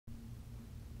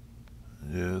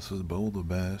Yeah, this is Boulder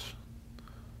Bash.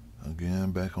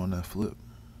 Again, back on that flip.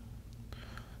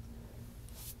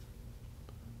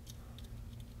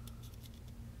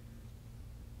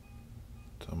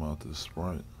 Talking about this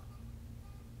sprite.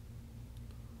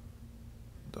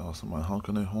 Dog, somebody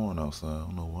honking their horn outside. I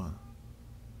don't know why.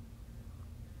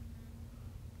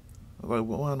 Like,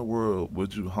 why in the world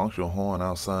would you honk your horn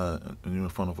outside and you're in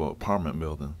front of an apartment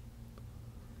building?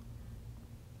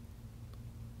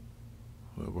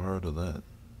 Whoever heard of that?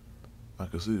 I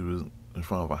could see you was in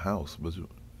front of a house, but you're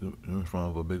in front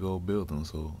of a big old building,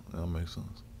 so that makes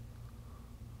sense.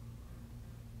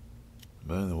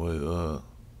 But anyway,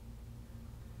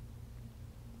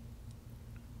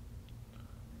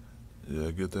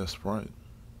 yeah, get that sprite.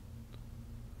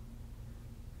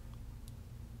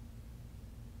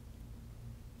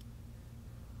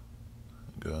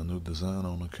 Got a new design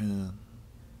on the can.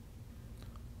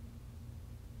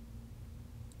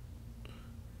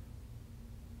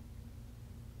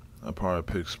 I probably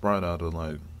pick Sprite out of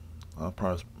like, I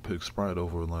probably pick Sprite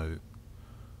over like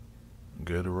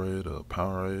Gatorade or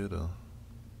Powerade or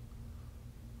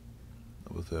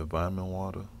with that vitamin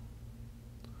water.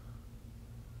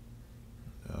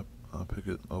 Yeah, I pick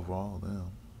it over all of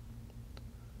them.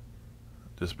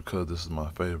 Just because this is my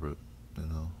favorite, you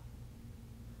know.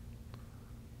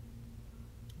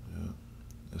 Yeah,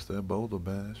 it's that Boulder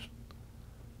Bash.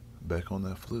 Back on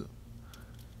that flip.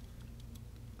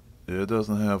 Yeah, it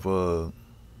doesn't have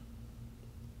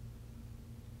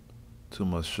too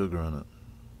much sugar in it.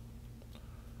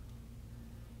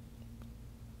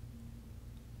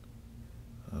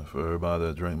 For everybody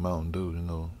that drink Mountain Dew, you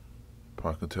know,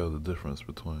 probably can tell the difference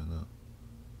between that.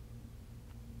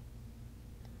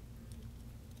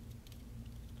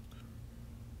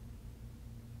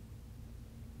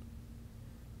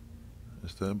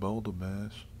 It's that Boulder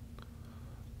Bash.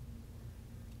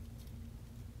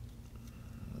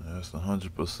 That's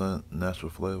 100% natural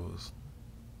flavors.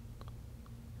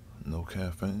 No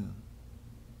caffeine.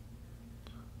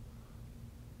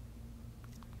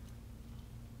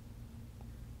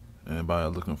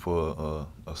 Anybody looking for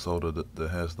a soda that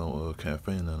has no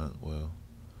caffeine in it, well,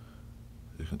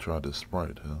 you can try this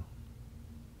Sprite here.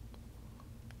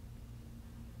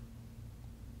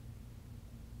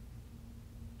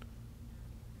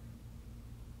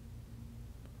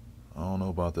 I don't know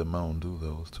about that Mountain Dew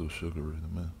though. It's too sugary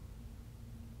to me.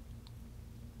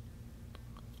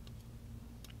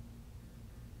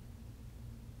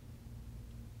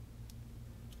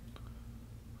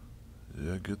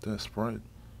 Yeah, get that Sprite.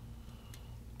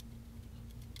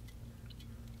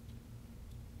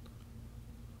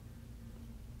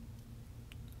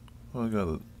 Well, I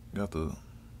got the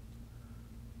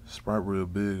Sprite real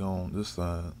big on this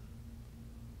side,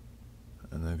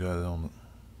 and then got it on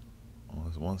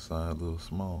this one side a little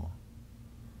small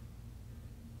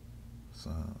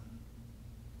side.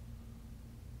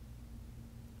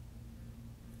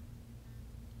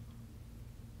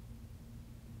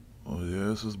 Well, yeah,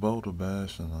 this is Boulder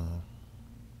Bash, and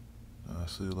I'll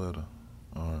see you later.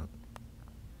 All right.